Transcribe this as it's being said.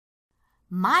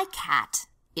My cat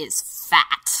is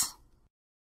fat.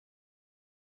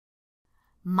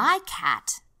 My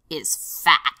cat is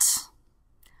fat.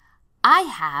 I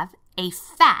have a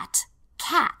fat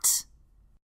cat.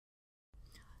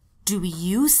 Do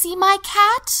you see my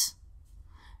cat?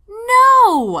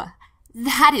 No,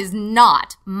 that is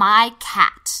not my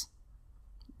cat.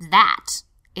 That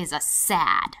is a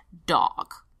sad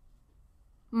dog.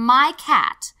 My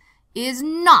cat is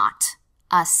not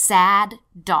a sad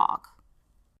dog.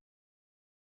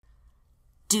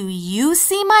 Do you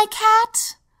see my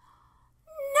cat?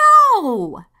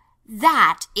 No,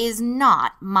 that is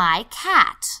not my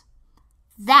cat.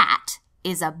 That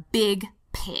is a big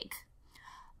pig.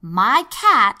 My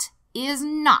cat is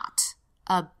not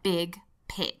a big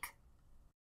pig.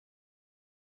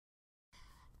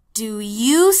 Do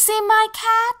you see my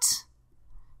cat?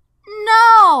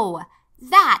 No,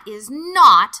 that is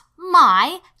not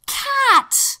my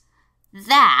cat.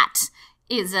 That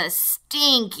is a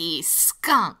stinky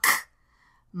skunk.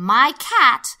 My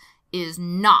cat is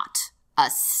not a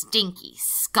stinky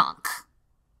skunk.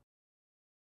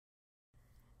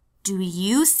 Do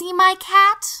you see my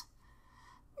cat?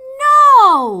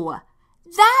 No,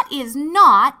 that is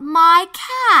not my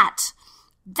cat.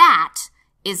 That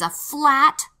is a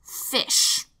flat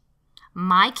fish.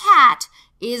 My cat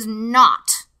is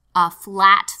not a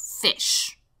flat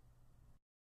fish.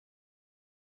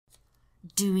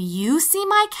 Do you see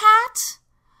my cat?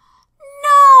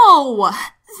 No,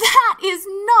 that is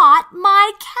not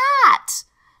my cat.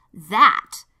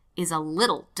 That is a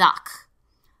little duck.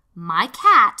 My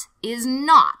cat is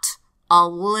not a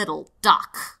little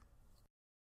duck.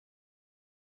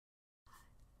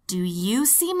 Do you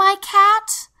see my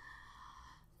cat?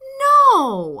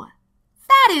 No,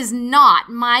 that is not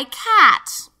my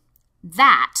cat.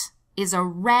 That is a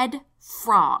red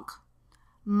frog.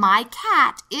 My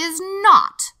cat is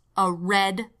not a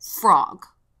red frog.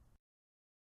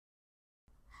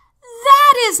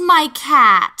 That is my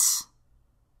cat.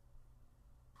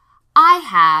 I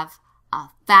have a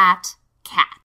fat